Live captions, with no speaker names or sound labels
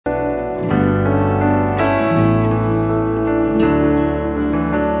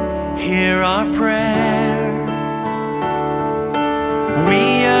our prayer. We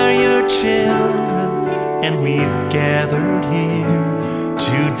are your children, and we've gathered here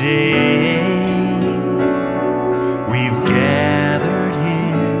today. We've gathered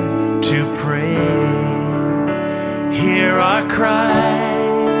here to pray. Hear our cry.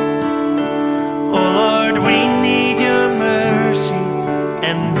 Oh Lord, we need your mercy,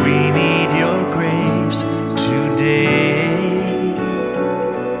 and we need your grace today.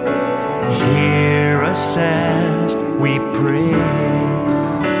 Hear us as we pray.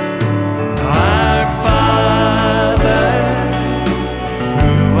 Our Father,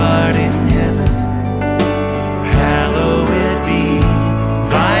 who art in heaven, hallowed be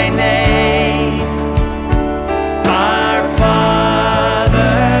thy name. Our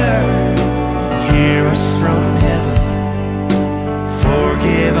Father, hear us from heaven.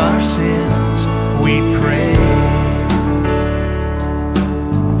 Forgive our sins, we pray.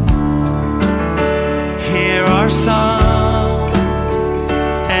 Hear our song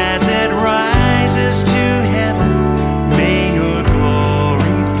as it rises to heaven. May your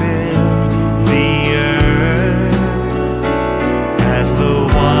glory fill the earth as the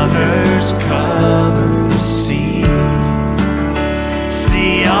waters cover the sea.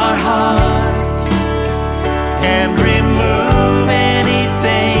 See our hearts and remove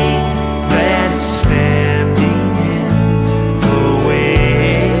anything that is standing in the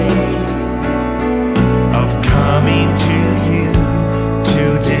way of coming to you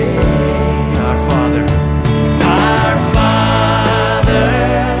today. Our Father,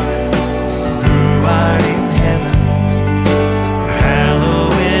 who art in heaven,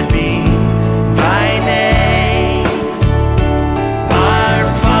 hallowed be thy name. Our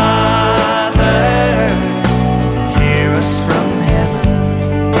Father, hear us from heaven.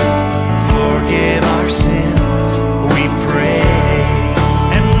 Forgive our sins, we pray.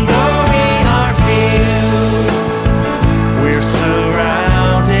 And though we are few, we're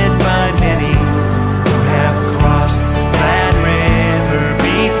surrounded by many who have crossed that river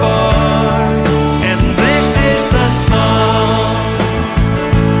before. And this is the song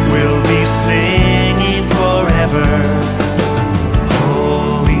we'll be singing forever.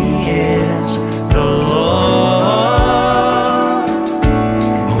 Holy is the Lord.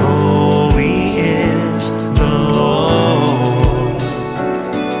 Holy is the Lord.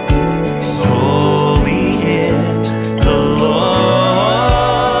 Holy is the Lord.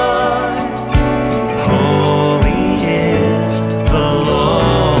 Holy is the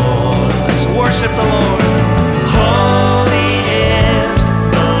Lord. Let's worship the Lord. Holy is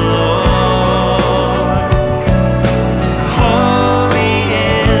the Lord. Holy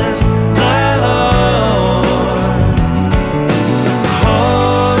is the Lord.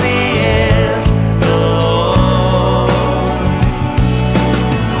 Holy is the Lord.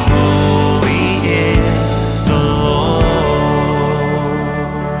 Holy is the Lord.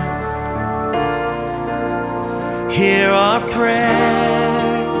 Hear our prayer.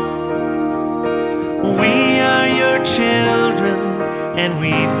 We are your children, and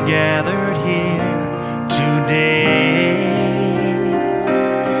we've gathered here today.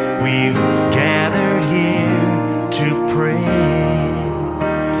 We've gathered here to pray.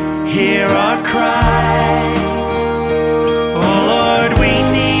 Hear our cry. Oh Lord, we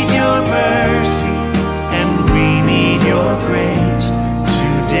need your mercy, and we need your grace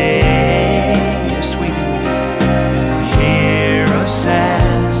today. Yes, we do. Hear us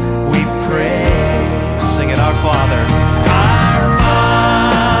as we pray. Sing it, our Father. Our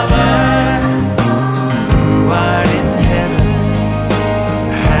Father, who art in heaven,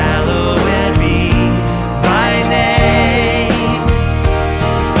 hallowed be thy name.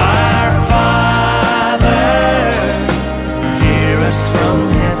 Our Father, hear us from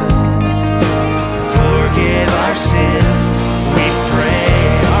heaven. Forgive our sins, we pray.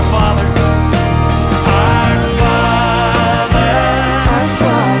 Our Father, our Father,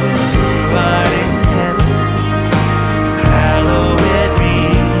 who art in heaven, hallowed be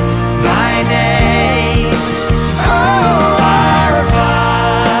thy name. Our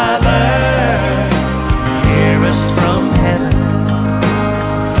Father, hear us from heaven.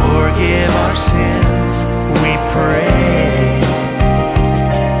 Forgive our sins, we pray.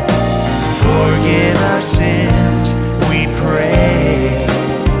 Forgive our sins, we pray.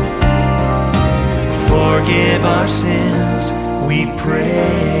 Forgive our sins, we pray.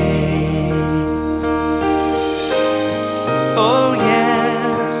 Oh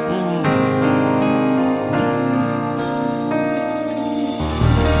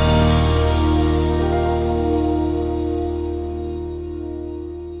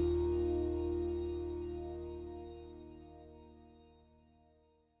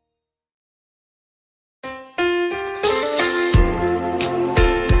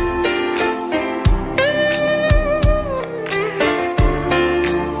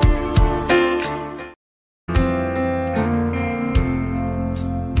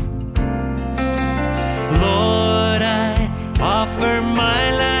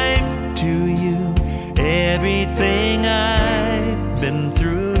been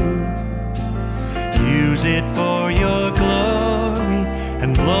through. Use it for your glory,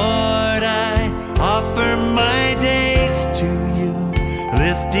 and Lord, I offer my days to you,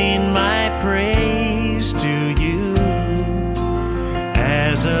 lifting my praise to you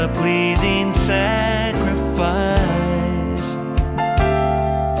as a pleasing sacrifice.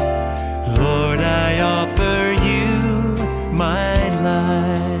 Lord, I offer you my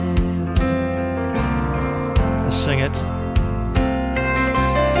life. Let's sing it.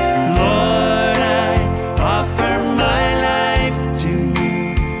 Lord, I offer my life to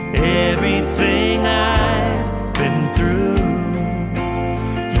you, everything I've been through.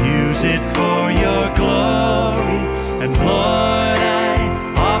 Use it for your glory, and Lord, I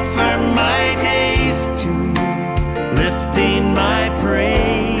offer my days to you, lifting my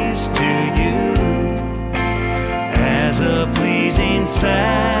praise to you as a pleasing sacrifice.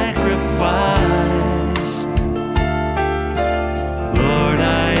 Lord,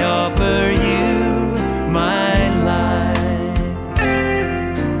 I offer you my life.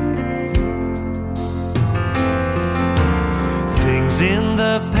 Things in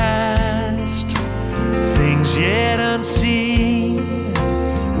the past, things yet unseen,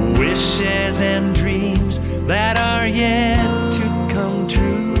 wishes and dreams that are yet to come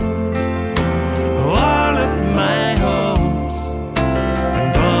true. All of my hopes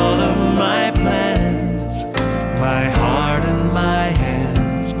and all of my plans, my heart and my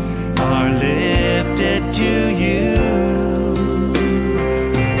hands are lifted to you.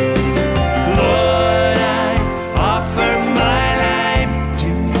 Lord, I offer my life to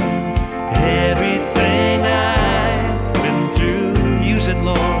you, everything I've been through. Use it,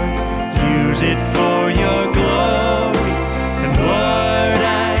 Lord, use it for your glory, and Lord,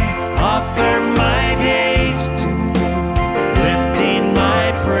 I offer my days to you, lifting my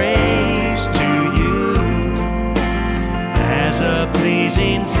praise to you as a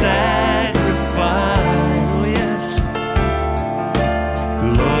pleasing sacrifice. Oh, yes.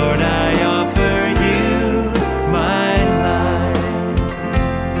 Lord, I offer you my life.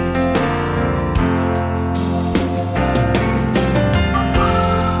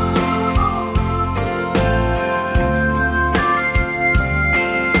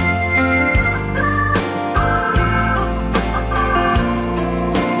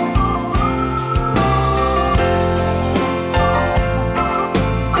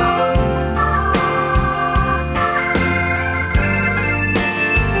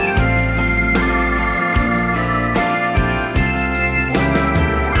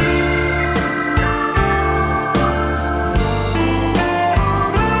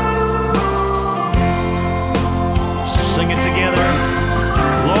 Sing it together.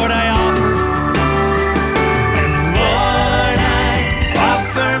 Lord, I offer, and Lord, I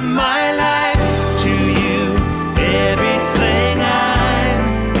offer my life to you, everything I've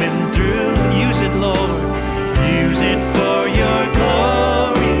been through. Use it, Lord, use it for your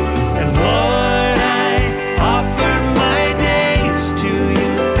glory, and Lord, I offer my days to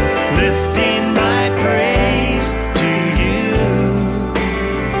you, lifting my praise to you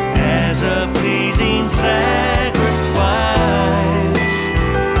as a pleasing sacrifice.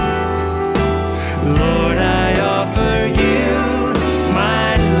 Lord, I offer you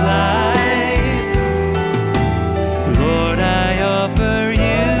my life. Lord, I offer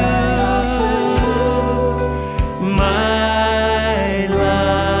you my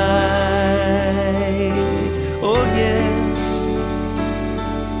life. Oh, yes.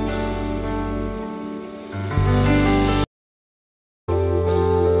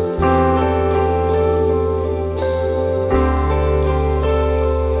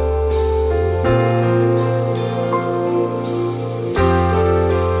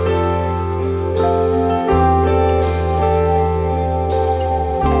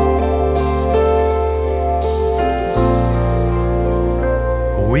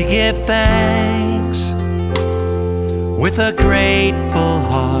 We give thanks with a grateful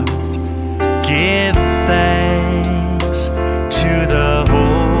heart. Give thanks to the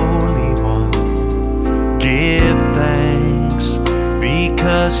Holy One. Give thanks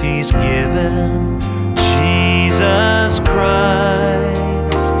because He's given Jesus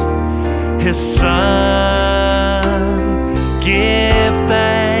Christ, His Son. Give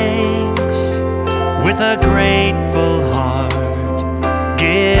thanks with a grateful heart.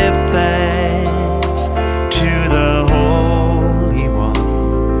 Give thanks to the Holy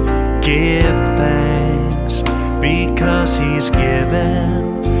One. Give thanks because He's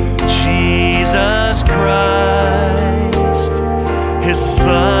given Jesus Christ, His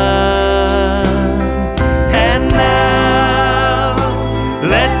Son. And now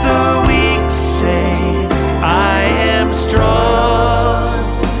let the weak say, I am strong.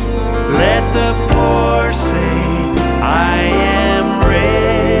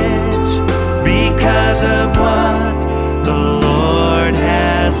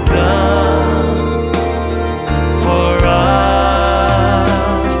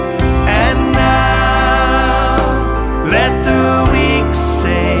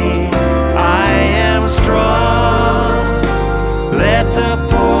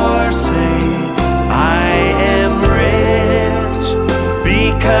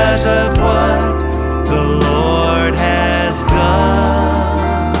 because of what the Lord has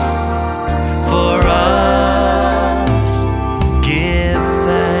done for us. Give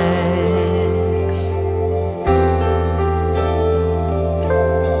thanks.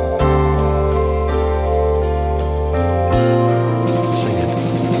 Sing it.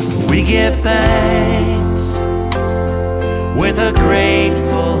 We give thanks with a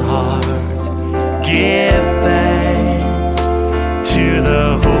grateful heart. Give thanks to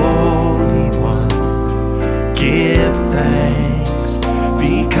the Holy One. Give thanks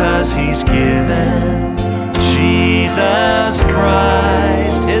because He's given Jesus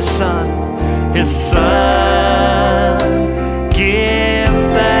Christ, His Son, His Son. Give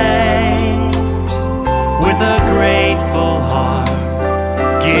thanks with a grateful heart.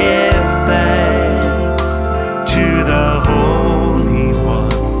 Give thanks to the Holy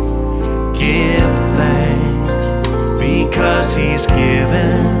One. Give thanks because He's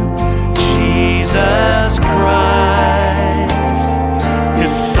given Jesus Christ,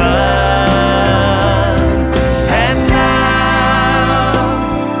 His Son. And now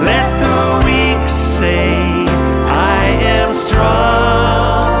let the weak say, I am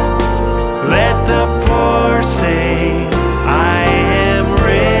strong. Let the poor say, I am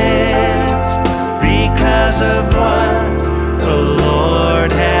rich, because of what the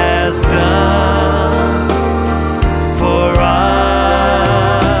Lord has done for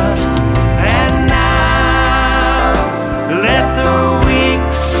us. And now let the weak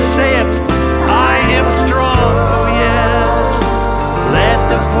say it, I am strong, oh yes. Let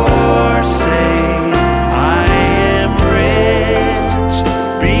the poor say, I am rich,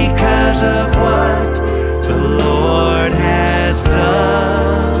 because of what the Lord has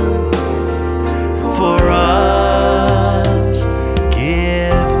done for us.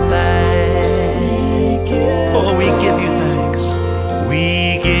 Give thanks. Oh, we give you thanks. We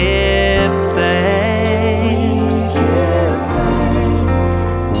give thanks.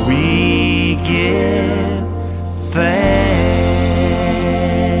 We give thanks.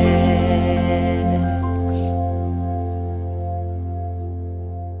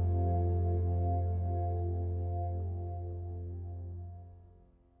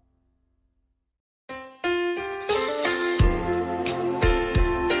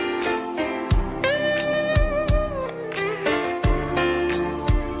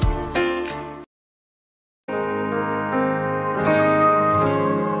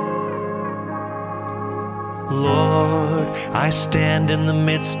 Lord, I stand in the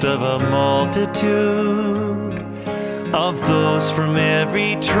midst of a multitude of those from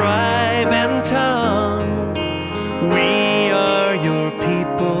every tribe and tongue. We are your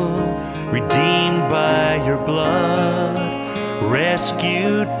people, redeemed by your blood,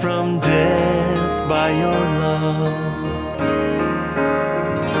 rescued from death by your love.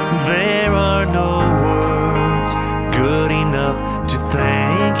 There are no words good enough to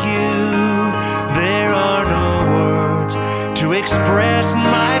thank you. There are no words to express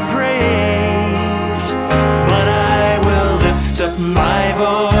my praise, but I will lift up my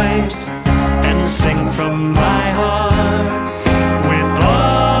voice and sing from my heart with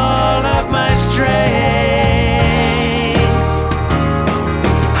all of my strength.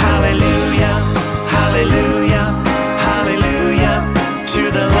 Hallelujah, hallelujah, hallelujah to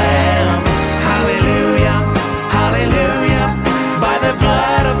the Lamb. Hallelujah, hallelujah, by the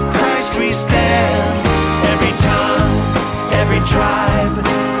blood of Christ we stand. Every tongue, every tribe,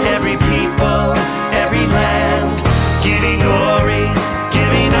 every people, every land, giving glory,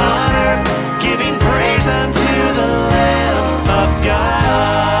 giving honor, giving praise unto the Lamb of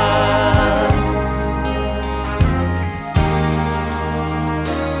God.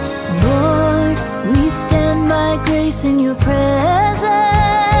 Lord, we stand by grace in your presence,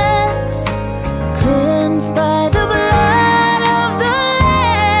 cleansed by the blood of the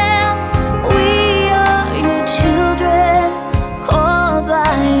Lamb. We are your children, called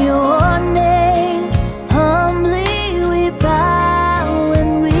by your name. Humbly we bow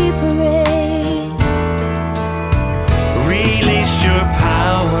and we pray. Release your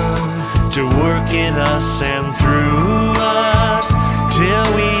power to work in us and through us, till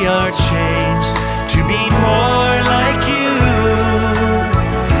we are changed to be more like you.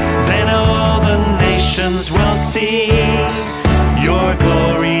 Then all the nations will see your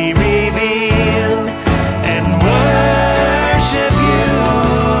glory revealed and worship you.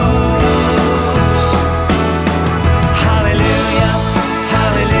 Hallelujah,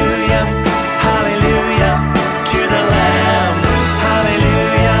 hallelujah, hallelujah to the Lamb.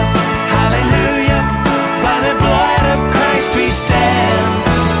 Hallelujah, hallelujah, by the blood of Christ we stand.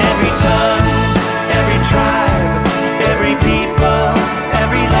 Every tongue, every tribe, every people,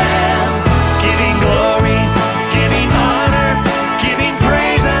 every land.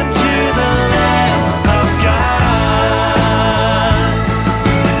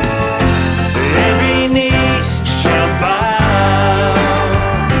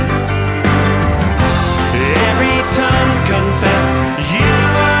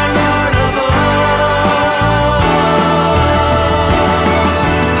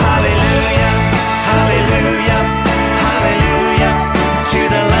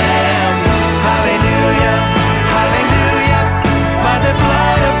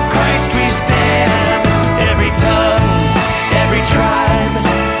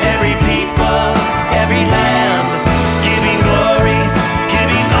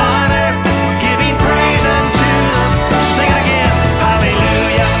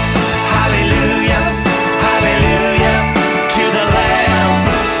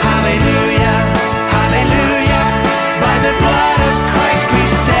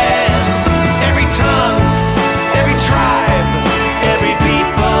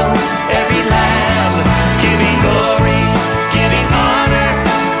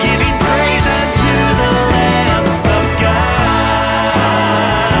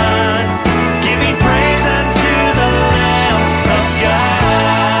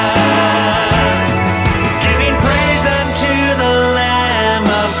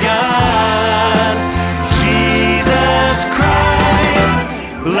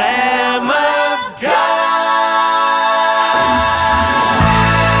 Lamb of God.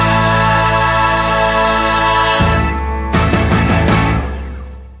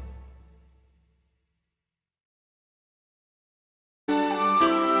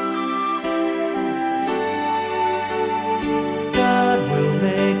 God will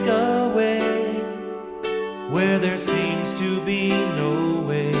make a way where there seems to be no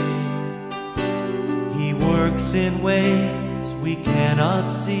way. He works in ways we cannot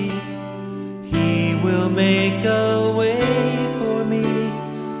see. He will make a way for me.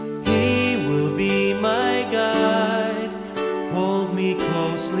 He will be my guide, hold me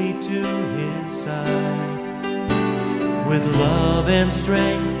closely to his side. With love and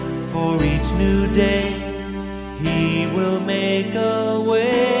strength for each new day, he will make a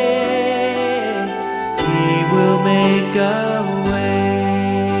way. He will make a way.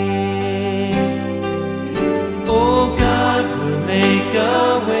 Oh, God will make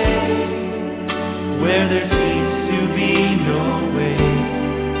a way where there seems to be no way.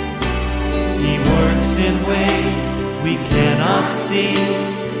 He works in ways we cannot see.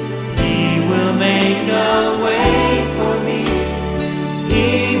 He will make a way for me.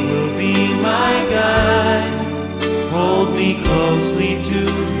 He will be my guide, hold me closely to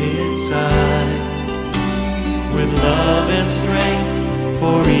his side. With love and strength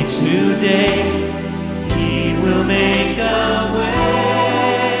for each new day, he will make a way.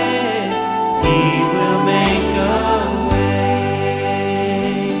 He will make a way.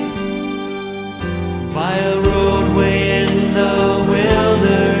 By a roadway in the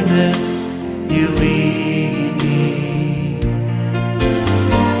wilderness, he'll lead me.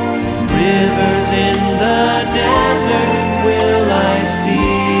 Rivers in the desert will I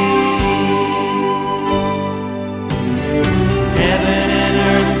see. Heaven and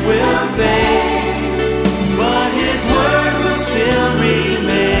earth will fade, but his word will still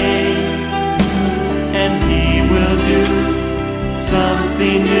remain. And he will do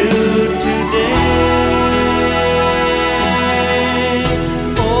something new today.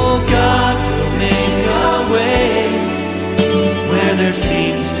 Oh, God will make a way where there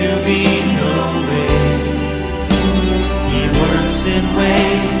seems to be no way. He works in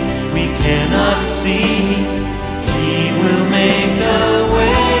ways we cannot see. He will make a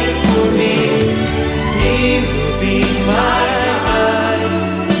way for me. He will be my guide,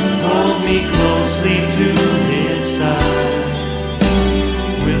 hold me closely to his side.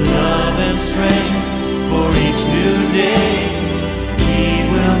 With love and strength for each new day, he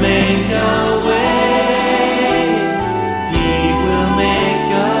will make a way. He will make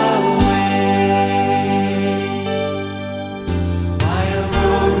a way. By a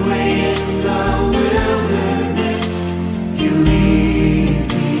roadway in the wilderness, you lead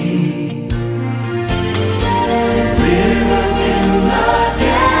me. And rivers in the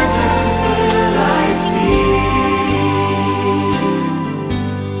desert will I see.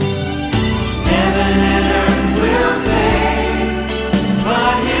 Heaven and earth will fade,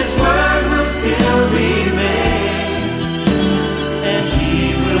 but his word will still remain. And he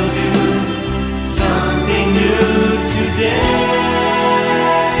will do something new today.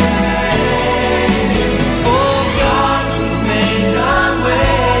 Oh, God will make a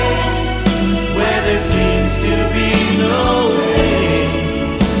way where there seems to be no way.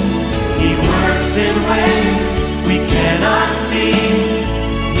 He works in ways we cannot see.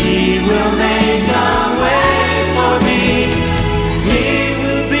 He will make a way for me. He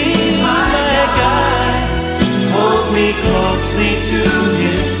will be my guide, hold me closely to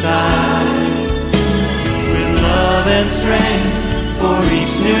his side. With love and strength for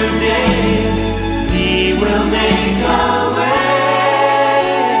each new day, he will make a way.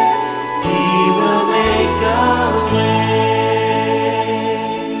 He will make a way.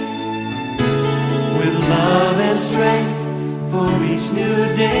 With love and strength for each new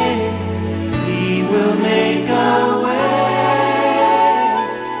day, he will make a way.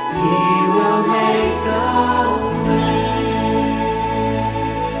 He will make a way.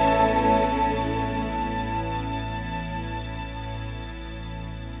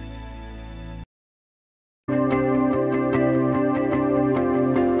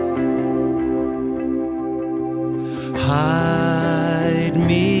 Hide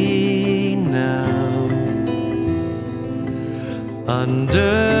me now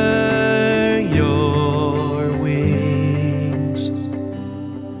under your wings.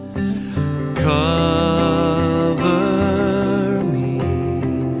 Cover me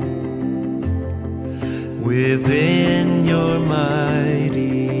within your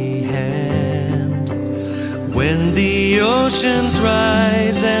mighty hand. When the oceans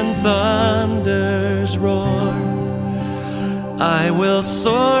rise and thunders roar, I will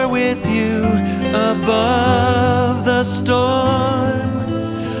soar with you above the storm.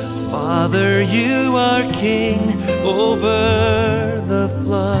 Father, you are king over the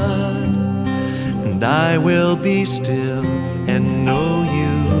flood, and I will be still and know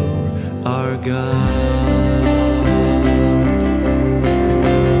you are God.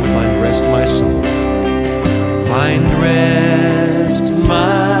 Find rest, my soul. Find rest,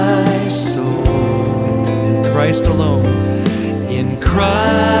 my soul, in Christ alone, in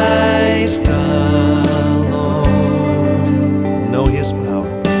Christ alone. Know His power.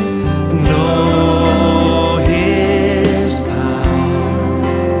 Know His power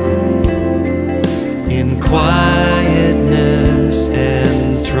in quietness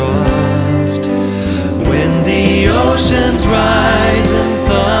and trust. When the oceans rise and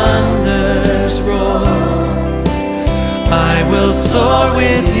thunders roar, I will soar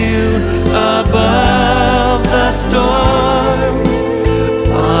with you above the storm.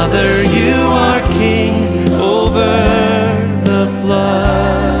 Father, you are king over the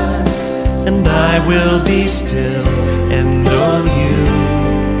flood, and I will be still and know you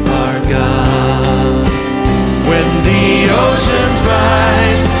are God. When the oceans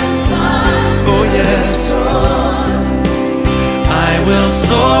rise, oh yes, I will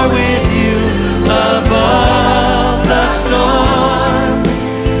soar with you above the storm.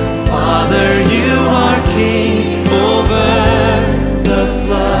 Father, you are king over the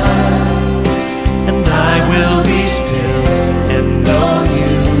flood, and I will be still and know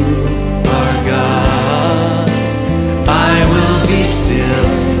you are God. I will be still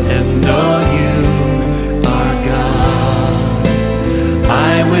and know you are God.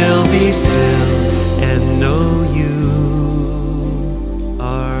 I will be still and know you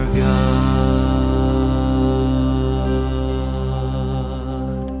are God.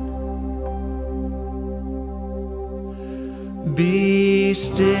 Be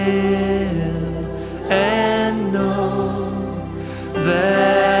still and know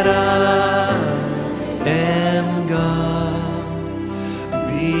that I am God.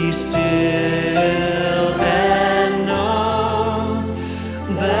 Be still and know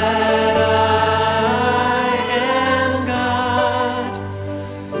that I am God.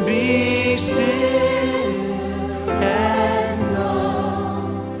 Be still and know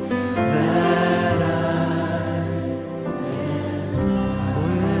that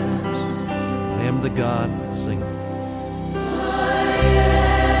I am the God. Sing.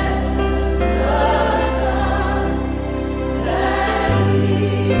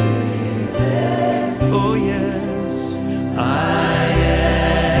 Oh yes, I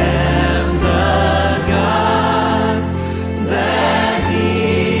am the God that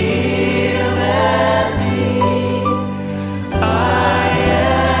healeth thee. I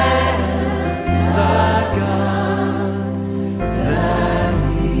am the God that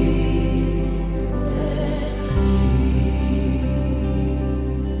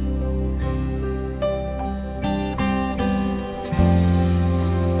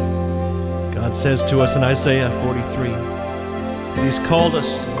God says to us in Isaiah 43 that He's called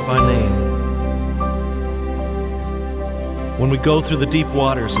us by name. When we go through the deep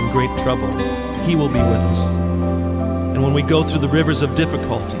waters in great trouble, He will be with us. And when we go through the rivers of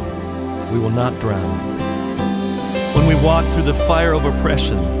difficulty, we will not drown. When we walk through the fire of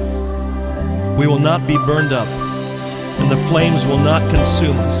oppression, we will not be burned up, and the flames will not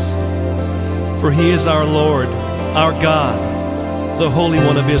consume us. For He is our Lord, our God, the Holy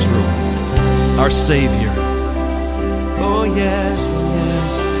One of Israel, our Savior. Oh yes,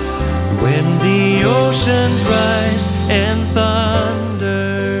 yes. When the oceans rise and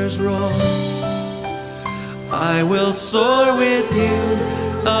thunders roar, I will soar with you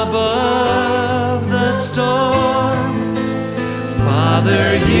above the storm.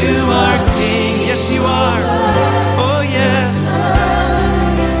 Father, you are King, yes you are. Oh yes.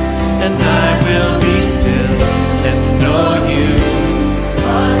 And I will be still and know you.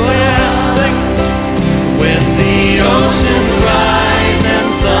 Oh yes, sing. When the oceans rise and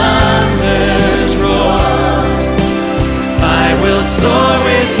thunders roar, I will soar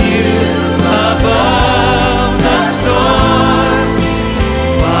with you above the storm.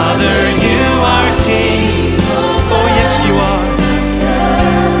 Father, you are King. Oh yes, you are.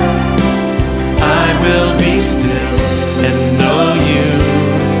 I will be still and know you.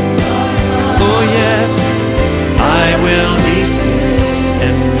 Oh yes, I will be still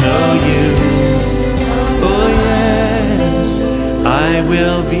and know you. Oh yes, I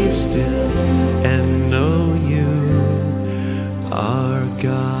will be still and know you are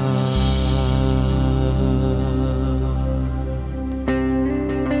God.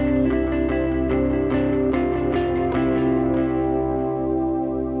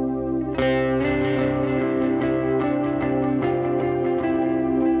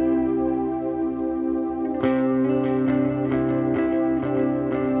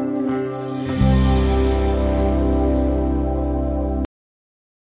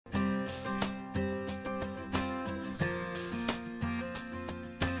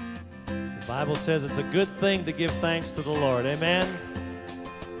 Bible says it's a good thing to give thanks to the Lord. Amen?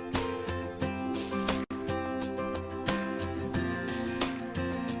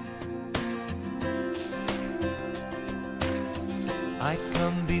 I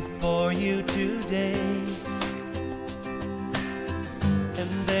come before you today, and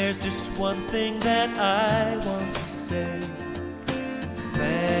there's just one thing that I want to say.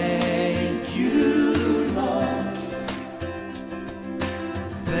 Thank you, Lord.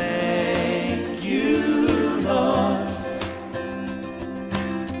 Thank you, Lord,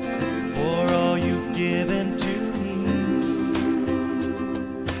 for all you've given to me,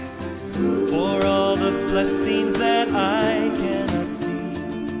 for all the blessings that I cannot see.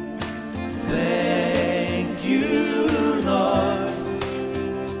 Thank you, Lord.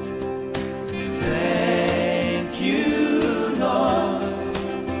 Thank you, Lord.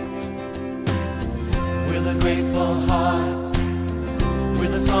 With a grateful heart,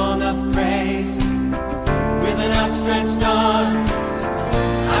 with a song of praise, with an outstretched arm,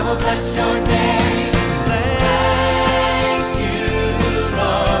 I will bless your name. Thank you,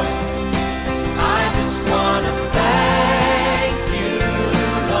 Lord. I just want to thank you,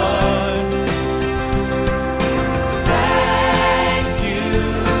 Lord. Thank you,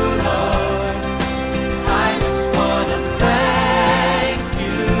 Lord. I just want to thank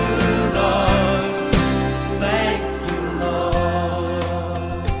you, Lord. Thank you, Lord.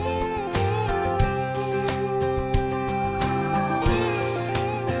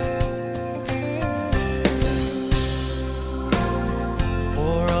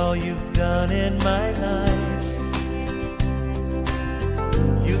 For all you've done in my life,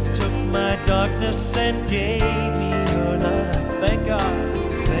 you took my darkness and gave me your light. Thank God.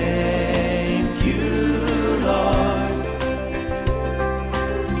 Thank you, Lord.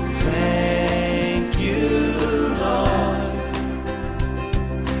 Thank you, Lord.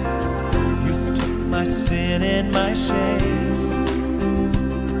 You took my sin and my shame.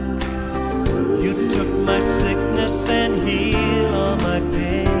 You took my sickness and healed all my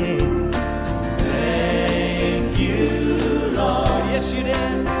pain. Thank you, Lord. Yes, you did.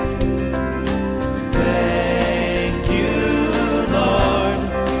 Thank you, Lord.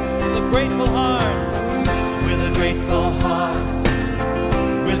 With a grateful heart, with a grateful heart,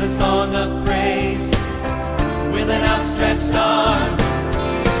 with a song of praise, with an outstretched arm,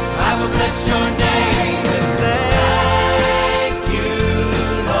 I will bless your name. Thank you,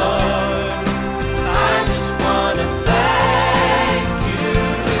 Lord. I just want to thank you,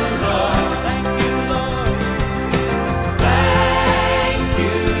 Lord. Thank you, Lord. Thank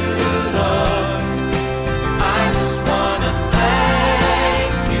you, Lord. I just want to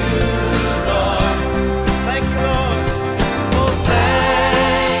thank you, Lord. Thank you, Lord. Oh,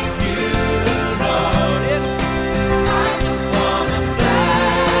 thank you, Lord. Yes. I just want to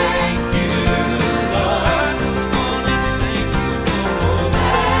thank you, Lord. I just want to thank you, Lord.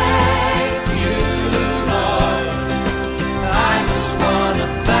 Thank you, Lord. I just want to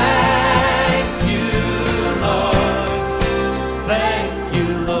thank you, Lord. Thank you,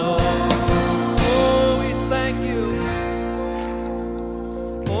 Lord. Oh, we thank you.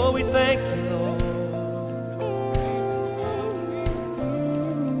 Oh, we thank you, Lord.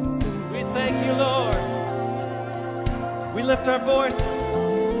 We thank you, Lord. We lift our voices.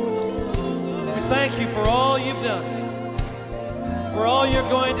 We thank you for all you've done, for all you're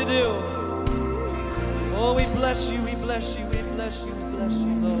going to do. Oh, we bless you, we bless you, we bless you, we bless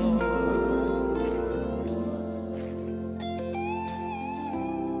you, Lord.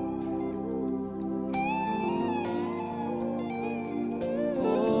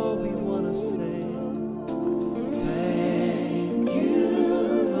 Oh, we want to say thank you,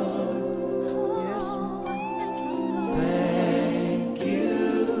 Lord. Yes, thank you,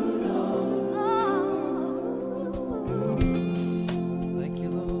 Lord. Thank you, Lord. Thank you,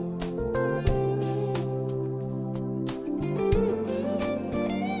 Lord.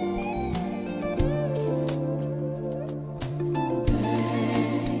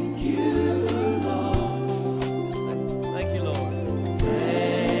 Thank you, Lord.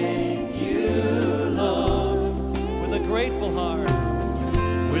 Thank you, Lord. With a grateful heart,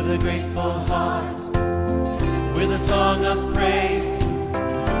 with a grateful heart, with a song of praise,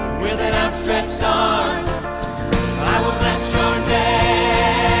 with an outstretched arm, I will bless your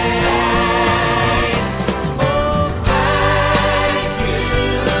name. Oh, thank you,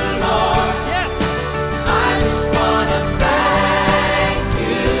 Lord. Yes, I just want to thank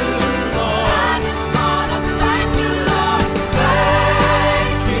you, Lord. I just want to thank you, Lord.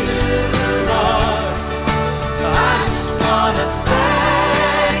 Thank you, Lord. I just want to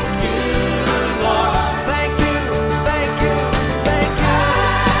thank you, Lord. Thank you, thank you, thank you.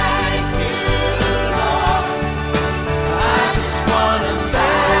 Thank you,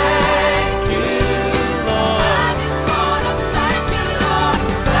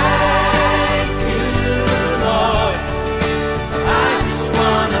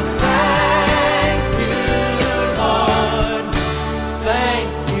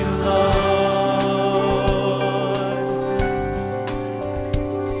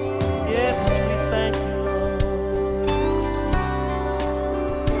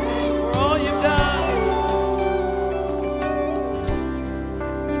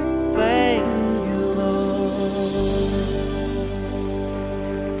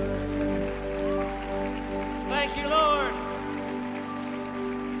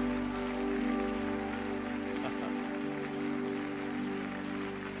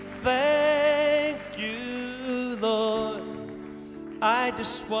 I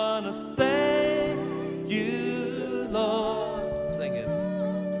just want to thank you, Lord. Sing it.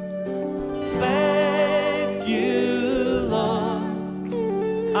 Thank you, Lord.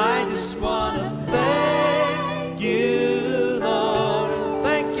 I just want to thank you, Lord.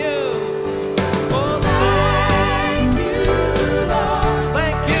 Thank you. Oh, thank you, Lord.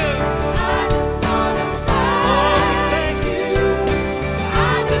 Thank you. I just want to thank you.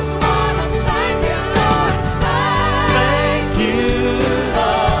 I just want to thank you, Lord. Thank you,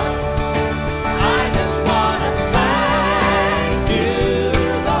 Lord. I just want to thank you,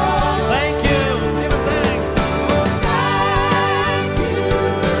 Lord. Thank you. Give a thank. Oh, thank you,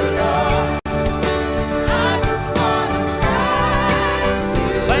 Lord. I just want to thank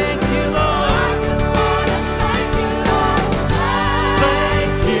you. Thank you, Lord. I just want to thank you, Lord.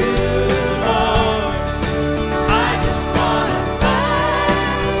 Thank you, Lord. I just want to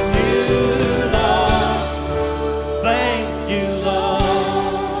thank you, Lord. Thank you, Lord.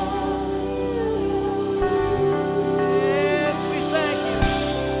 Yes, we thank you.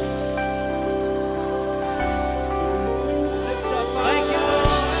 Lift up our thank you,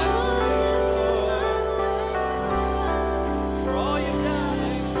 Lord, for all you've done.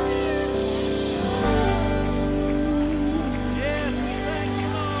 Yes, we thank you,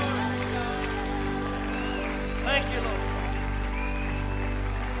 Lord. Thank you, Lord.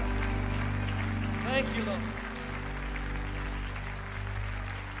 Thank you, Lord.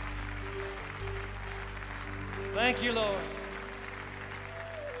 Thank you, Lord.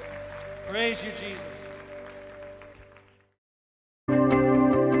 Praise you, Jesus.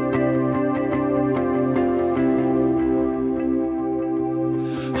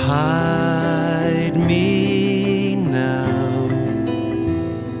 Hide me now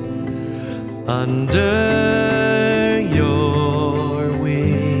under your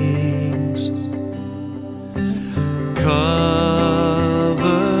wings. Cover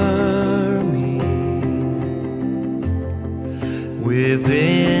me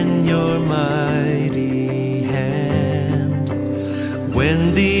within your mighty hand.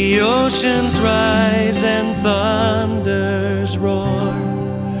 When the oceans rise and thunders roar,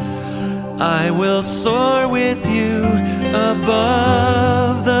 I will soar with you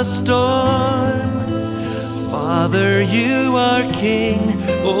above the storm. Father, you are king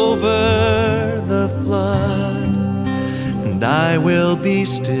over the flood, and I will be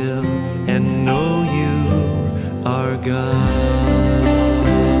still and know you are God.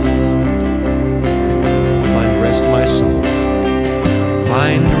 Find rest, my soul.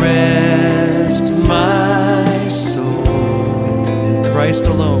 Find rest, my soul, in Christ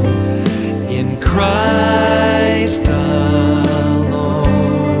alone. In Christ alone.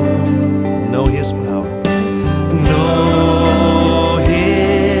 Know His power. Know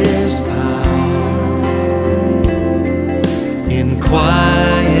His power. In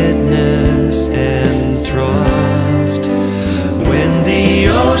quietness and trust. When the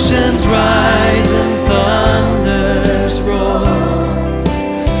oceans rise and thunders roar,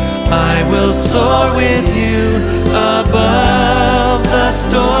 I will soar with you above the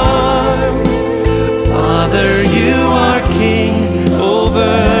storm. Father, you are king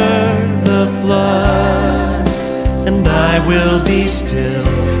over the flood, and I will be still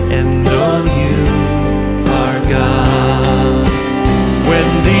and know you are God. When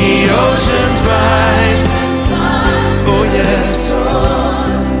the oceans rise, oh yes,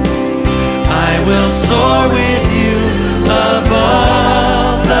 I will soar with you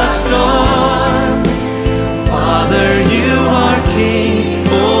above the storm. Father, you are king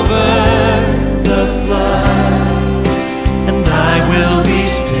over the flood, and I will be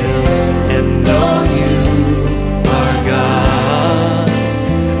still and know you are God.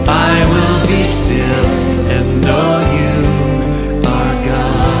 I will be still and know you are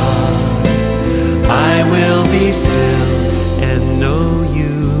God. I will be still and know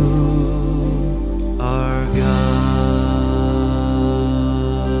you are God.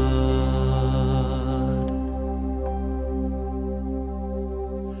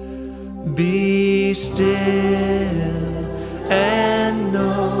 Be still and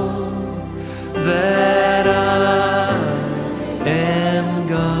know that I am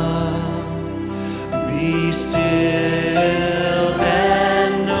God. Be still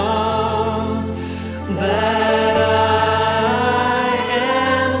and know that I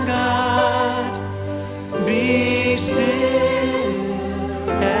am God. Be still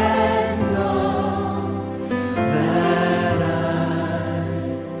and know that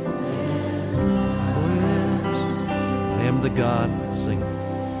I am the God. Sing.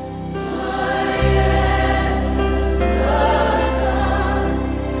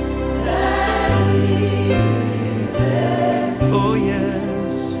 Oh yeah.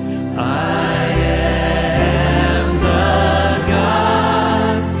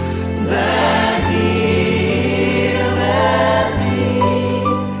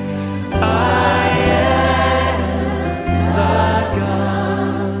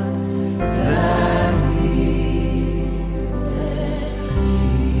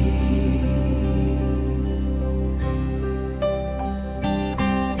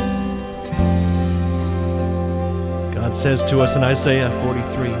 says to us in Isaiah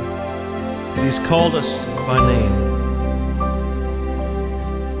 43 that He's called us by name.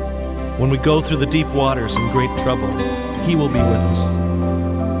 When we go through the deep waters in great trouble, He will be with us.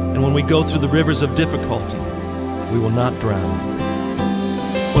 And when we go through the rivers of difficulty, we will not drown.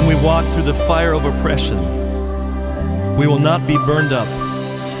 When we walk through the fire of oppression, we will not be burned up,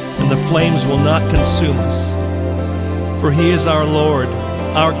 and the flames will not consume us. For He is our Lord,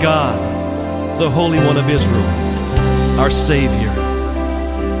 our God, the Holy One of Israel, our Savior.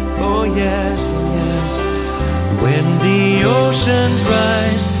 Oh yes, yes. When the oceans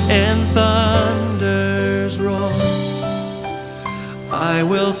rise and thunders roar, I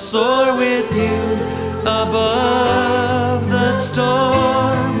will soar with you above the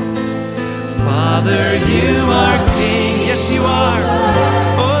storm. Father, you are King, yes you are,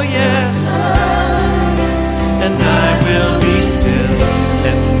 oh yes. And I will be still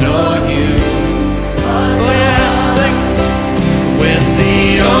and know you. Oh yes, sing. When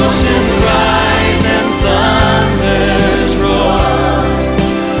the oceans rise and thunders roar,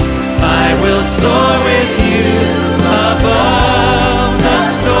 I will soar with you above the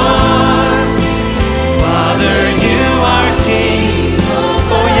storm. Father, you are King,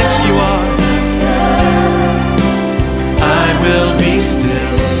 oh yes you are. I will be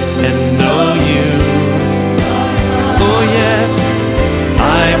still and know you. Oh yes,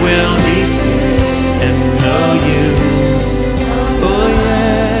 I will be still and know you. Oh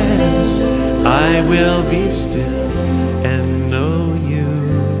yes, I will be still and know you,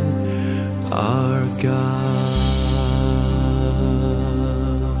 our God.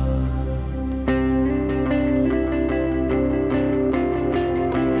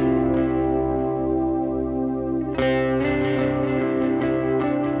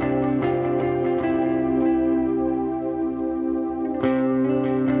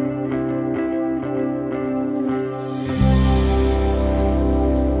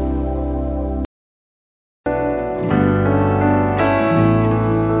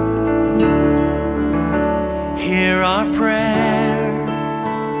 Hear our prayer.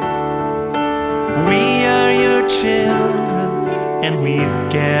 We are your children, and we've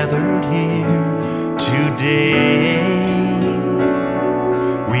gathered here today.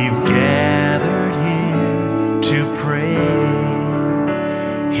 We've gathered here to pray.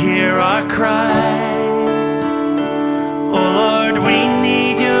 Hear our cry. Oh Lord, we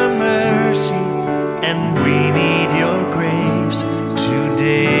need your mercy, and we need your grace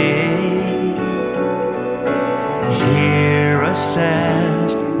today. Hear us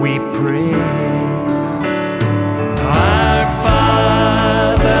as we pray. Our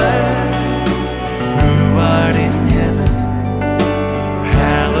Father, who art in heaven,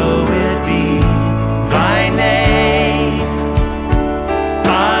 hallowed be thy name.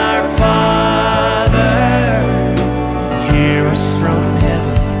 Our Father,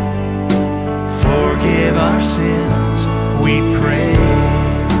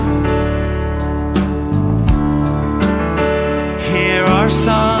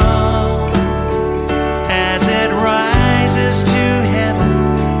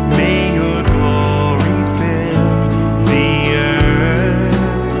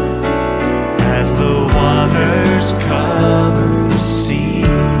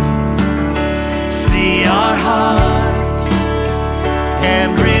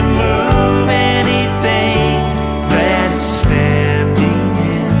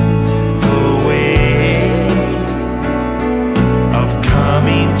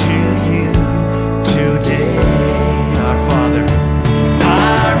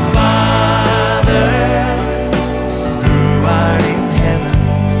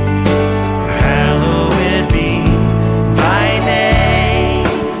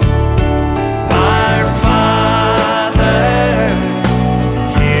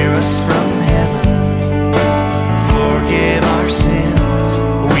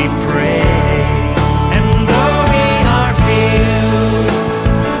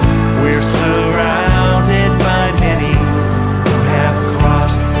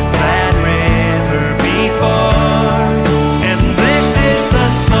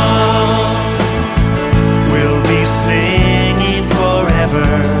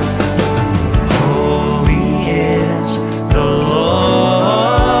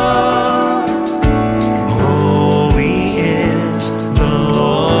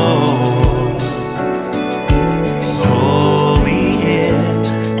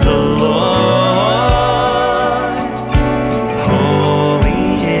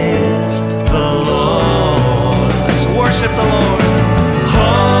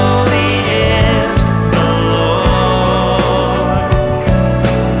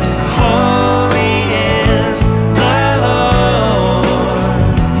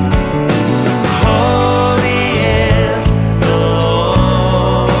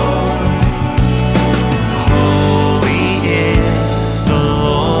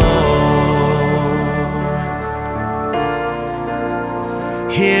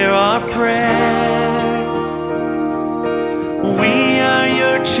 hear our prayer. We are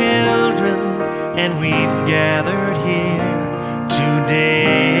your children, and we've gathered here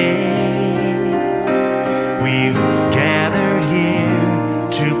today. We've gathered here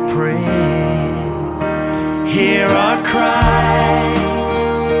to pray. Hear our cry.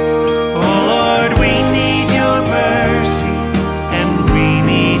 Oh Lord, we need your mercy, and we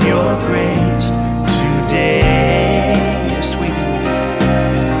need your grace today. Yes, we do.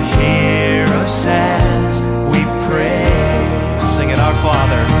 Hear us as we pray. Sing it, our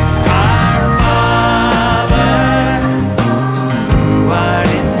Father. Our Father, who art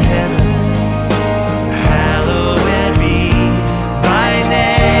in heaven, hallowed be thy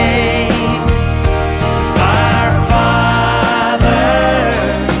name. Our Father,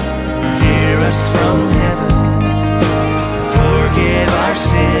 hear us from heaven, forgive our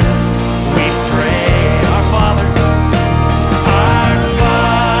sins, we pray. Our Father, our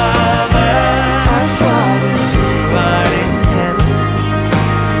Father, Our Father, who art in heaven,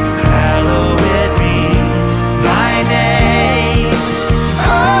 hallowed be thy name.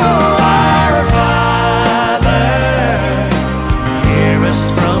 Our Father, hear us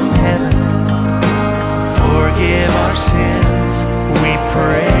from heaven, forgive our sins, we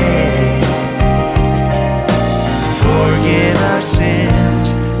pray. Forgive our sins,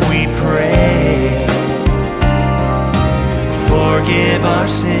 we pray. Forgive our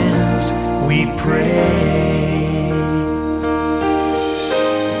sins, we pray.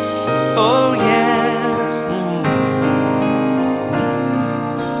 Oh yes.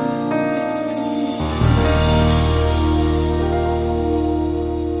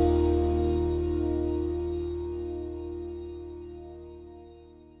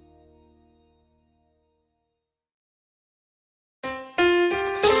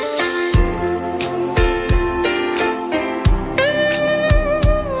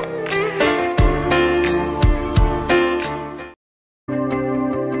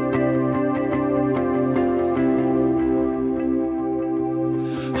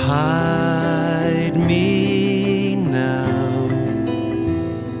 Hide me now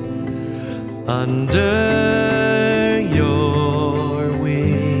under your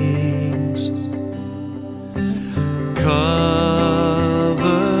wings. Cover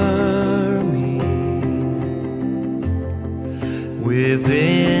me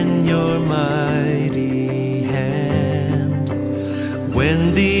within your mighty hand.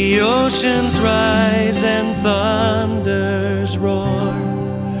 When the oceans rise and thunders roar,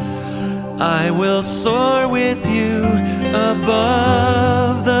 I will soar with you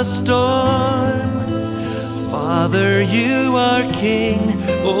above the storm. Father, you are king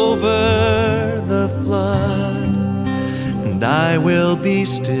over the flood, and I will be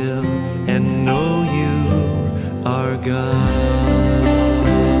still and know you are God.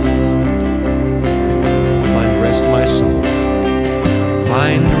 Find rest, my soul.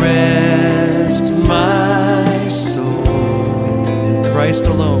 Find rest, my soul, in Christ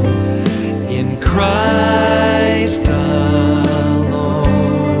alone. In Christ alone.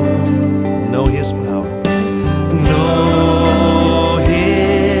 Know his power. Know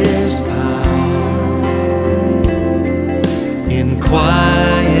his power. In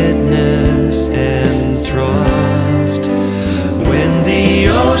quietness and trust. When the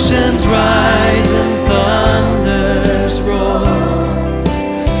oceans rise and thunders roar,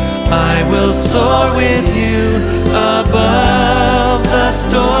 I will soar with you above the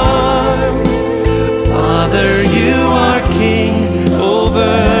storm. Father, you are king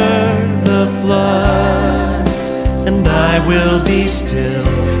over the flood, and I will be still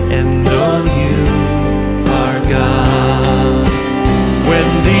and know you are God. When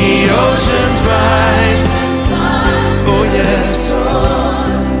the oceans rise, oh yes,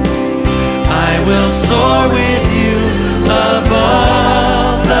 I will soar with you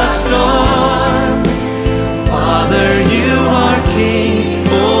above the storm. Father, you are king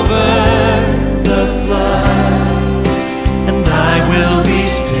over the flood, and I will be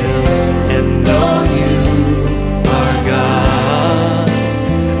still and know you are God.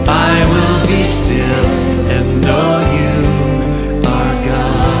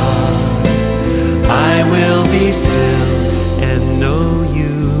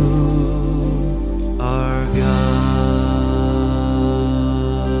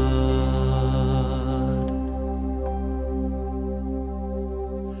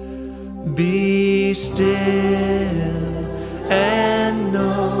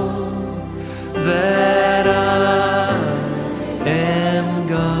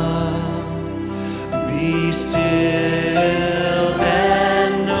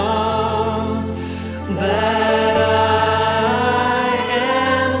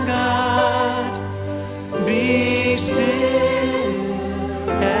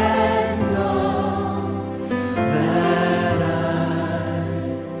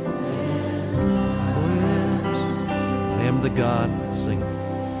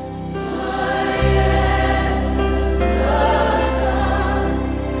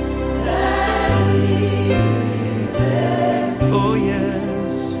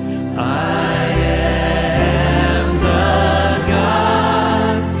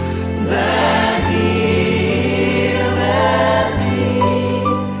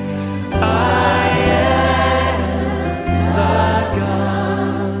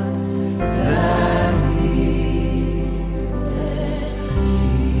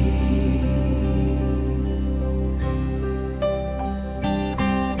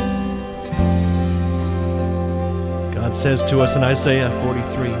 God says to us in Isaiah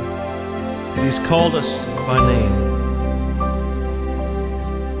 43 that He's called us by name.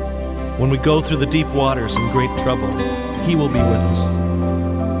 When we go through the deep waters and great trouble, He will be with us.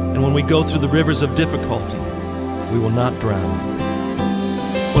 And when we go through the rivers of difficulty, we will not drown.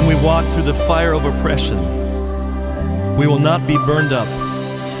 When we walk through the fire of oppression, we will not be burned up,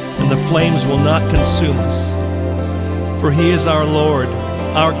 and the flames will not consume us. For He is our Lord,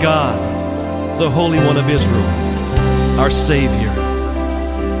 our God, the Holy One of Israel, our Savior.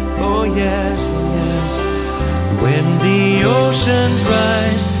 Oh yes, yes. When the oceans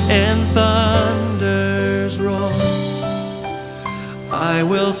rise and thunders roll, I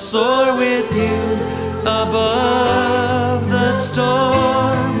will soar with you above the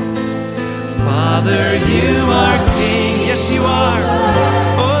storm. Father, you are King, yes you are,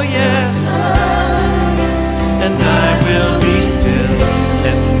 oh yes. And I will be still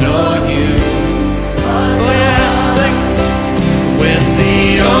and know you, oh yes, sing. When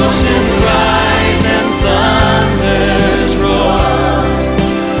the oceans rise and thunders roar,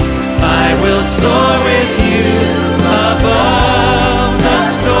 I will soar with you above the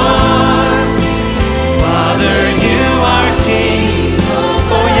storm. Father, you are King,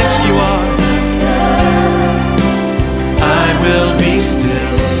 oh yes you are. I will be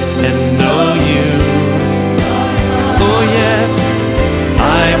still and know you, oh yes.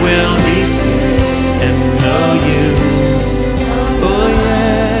 I will be still and know you, oh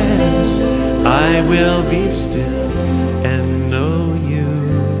yes. I will be still and know you,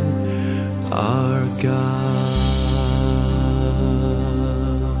 our God.